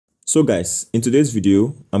So guys, in today's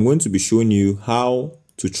video, I'm going to be showing you how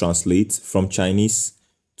to translate from Chinese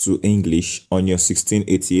to English on your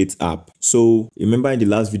 1688 app. So remember in the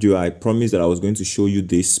last video, I promised that I was going to show you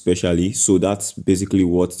this specially. So that's basically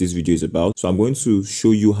what this video is about. So I'm going to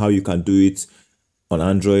show you how you can do it on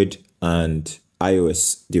Android and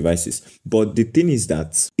iOS devices. But the thing is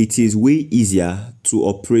that it is way easier to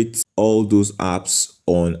operate all those apps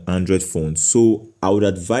on Android phones. So I would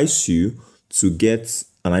advise you to get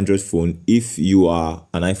an Android phone if you are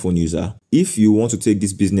an iPhone user. If you want to take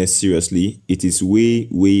this business seriously, it is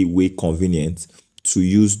way convenient to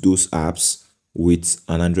use those apps with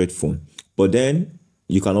an Android phone. But then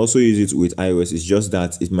you can also use it with iOS. It's just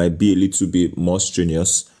that it might be a little bit more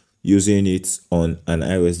strenuous using it on an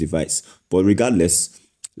iOS device. But regardless,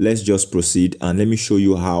 let's just proceed and let me show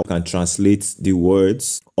you how you can translate the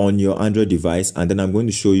words on your Android device, and then I'm going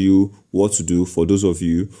to show you what to do for those of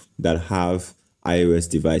you that have iOS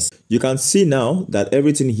device. You can see now that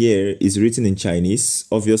everything here is written in Chinese.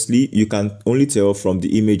 Obviously, you can only tell from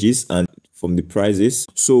the images and from the prices.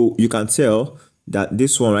 So you can tell that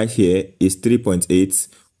this one right here is 3.8,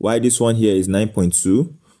 why this one here is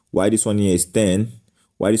 9.2, why this one here is 10,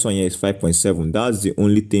 why this one here is 5.7. That's the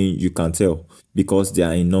only thing you can tell because they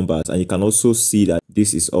are in numbers. And you can also see that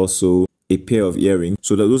this is also a pair of earrings.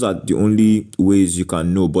 So those are the only ways you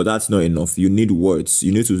can know, but that's not enough. You need words.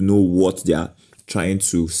 You need to know what they are trying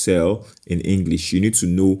to sell in English. You need to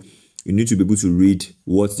know, you need to be able to read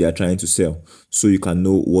what they are trying to sell so you can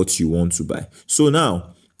know what you want to buy. So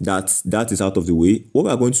now that is out of the way, what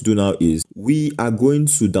we are going to do now is we are going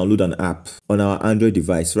to download an app on our Android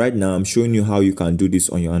device. Right now I'm showing you how you can do this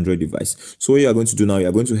on your Android device. So what you are going to do now, you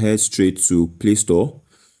are going to head straight to Play Store.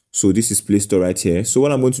 So this is Play Store right here. So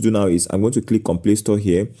what I'm going to do now is I'm going to click on Play Store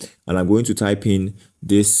here and I'm going to type in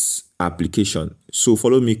this application. So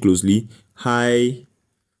follow me closely. Hi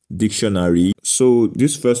Dictionary. So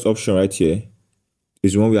this first option right here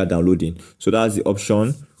is the one we are downloading. So that's the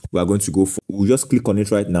option we are going to go for. We'll just click on it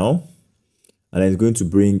right now and it's going to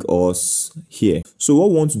bring us here. So what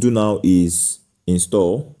we want to do now is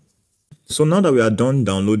install. So now that we are done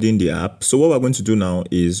downloading the app, so what we're going to do now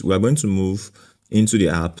is we're going to move into the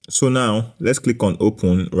app. So now let's click on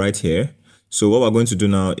open right here. So what we're going to do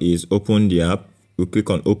now is open the app. We'll click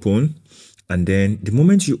on open, and then the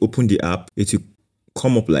moment you open the app, it will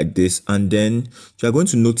come up like this, and then you are going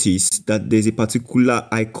to notice that there's a particular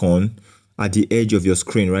icon at the edge of your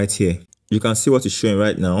screen right here. You can see what is showing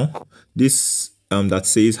right now. This that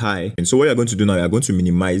says hi. And so what you're going to do now, you're going to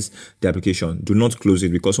minimize the application. Do not close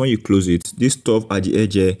it, because when you close it, this stuff at the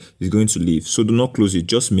edge here is going to leave. So do not close it,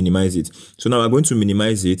 just minimize it. So now we're going to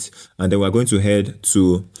minimize it, and then we're going to head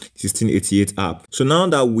to 1688 app. So now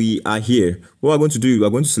that we are here, what we're going to do is we're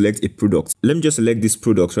going to select a product. Let me just select this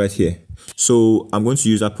product right here. So I'm going to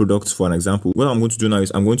use that product for an example. What I'm going to do now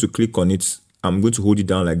is I'm going to click on it. I'm going to hold it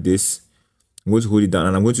down like this. I'm going to hold it down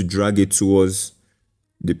and I'm going to drag it towards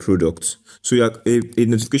the product. So a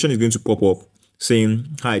notification is going to pop up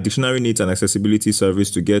saying, hi, dictionary needs an accessibility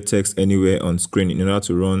service to get text anywhere on screen in order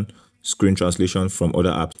to run screen translation from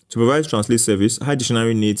other apps. To provide translate service, hi,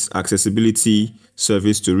 dictionary needs accessibility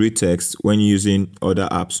service to read text when using other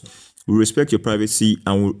apps. We respect your privacy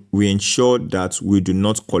and we ensure that we do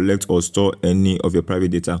not collect or store any of your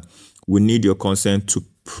private data. We need your consent to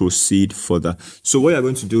proceed further. So what you're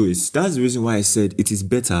going to do is, that's the reason why I said it is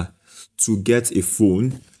better to get a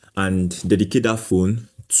phone and dedicate that phone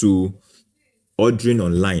to ordering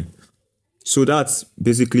online. So that's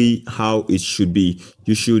basically how it should be.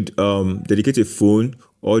 You should dedicate a phone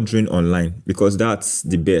ordering online, because that's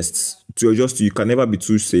the best. You can never be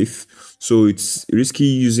too safe. So it's risky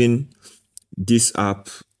using this app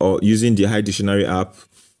or using the Hi Dictionary app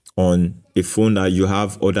on a phone that you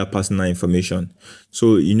have other personal information.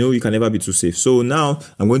 So you can never be too safe. So now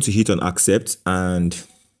I'm going to hit on accept, and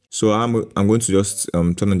so I'm going to just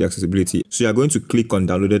turn on the accessibility. So you're going to click on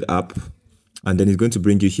downloaded app, and then it's going to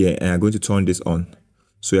bring you here, and I'm going to turn this on.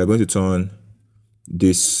 So you're going to turn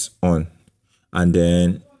this on, and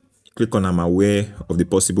then click on I'm aware of the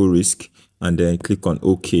possible risk, and then click on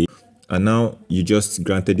OK. And now you just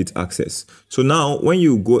granted it access. So now when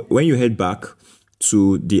you head back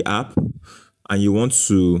to the app and you want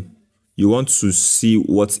to see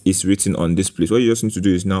what is written on this place, what you just need to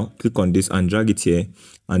do is now click on this and drag it here,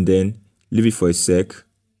 and then leave it for a sec.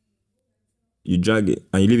 You drag it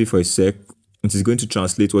and you leave it for a sec. It is going to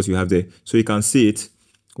translate what you have there. So you can see it.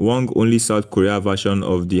 Wong only South Korea version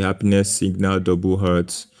of the happiness signal double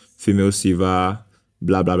hertz, female silver,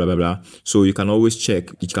 blah blah blah blah blah. So you can always check.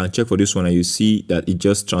 You can check for this one and you see that it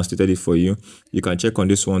just translated it for you. You can check on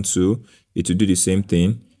this one too. It will do the same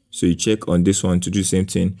thing. So you check on this one to do the same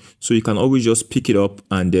thing. So you can always just pick it up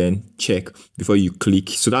and then check before you click.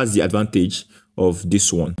 So that's the advantage of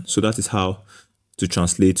this one. So that is how to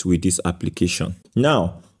translate with this application.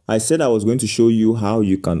 Now, I said I was going to show you how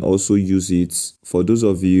you can also use it for those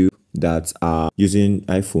of you that are using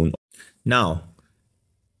iPhone. Now,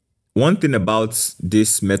 one thing about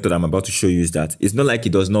this method I'm about to show you is that it's not like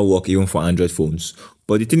it does not work even for Android phones.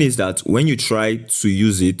 But the thing is that when you try to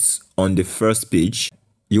use it on the first page,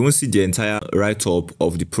 you won't see the entire write-up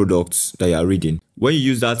of the products that you are reading. When you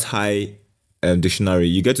use that high dictionary,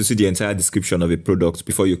 you get to see the entire description of a product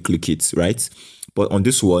before you click it, right? But on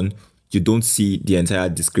this one, you don't see the entire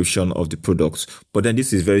description of the products. But then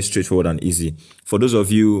this is very straightforward and easy. For those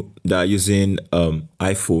of you that are using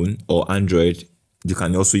iPhone or Android, you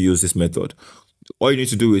can also use this method. All you need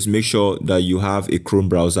to do is make sure that you have a Chrome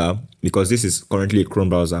browser, because this is currently a Chrome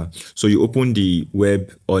browser. So you open the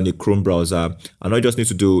web on a Chrome browser, and all you just need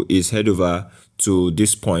to do is head over to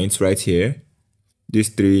this point right here, these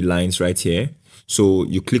three lines right here. So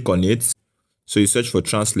you click on it. So you search for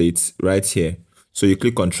translate right here. So you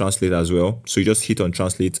click on translate as well. So you just hit on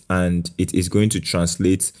translate and it is going to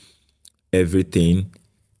translate everything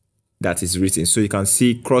that is written. So you can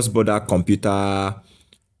see cross-border computer.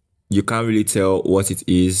 You can't really tell what it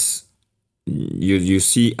is. You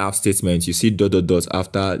see app statement, you see dot dot dot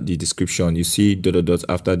after the description, you see dot dot dot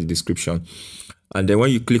after the description. And then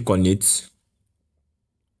when you click on it,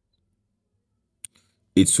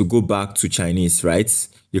 it will go back to Chinese, right?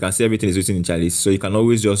 You can see everything is written in Chinese. So you can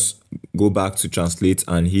always just go back to translate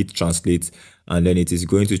and hit translate, and then it is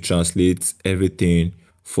going to translate everything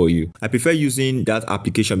for you. I prefer using that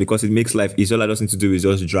application because it makes life easier. All I just need to do is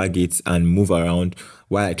just drag it and move around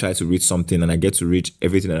while I try to read something, and I get to read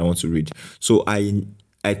everything that I want to read. So I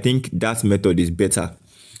think that method is better.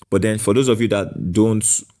 But then for those of you that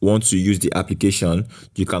don't want to use the application,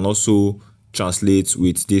 you can also translate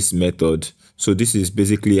with this method. So this is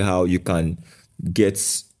basically how you can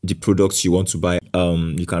get the products you want to buy.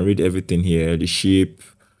 You can read everything here: the ship,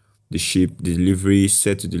 the delivery,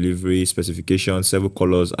 set to delivery, specification, several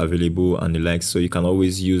colors available, and the likes. So you can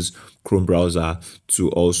always use Chrome browser to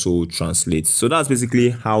also translate. So that's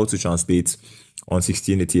basically how to translate on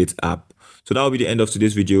 1688 app. So that will be the end of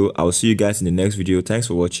today's video. I will see you guys in the next video. Thanks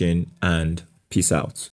for watching and peace out.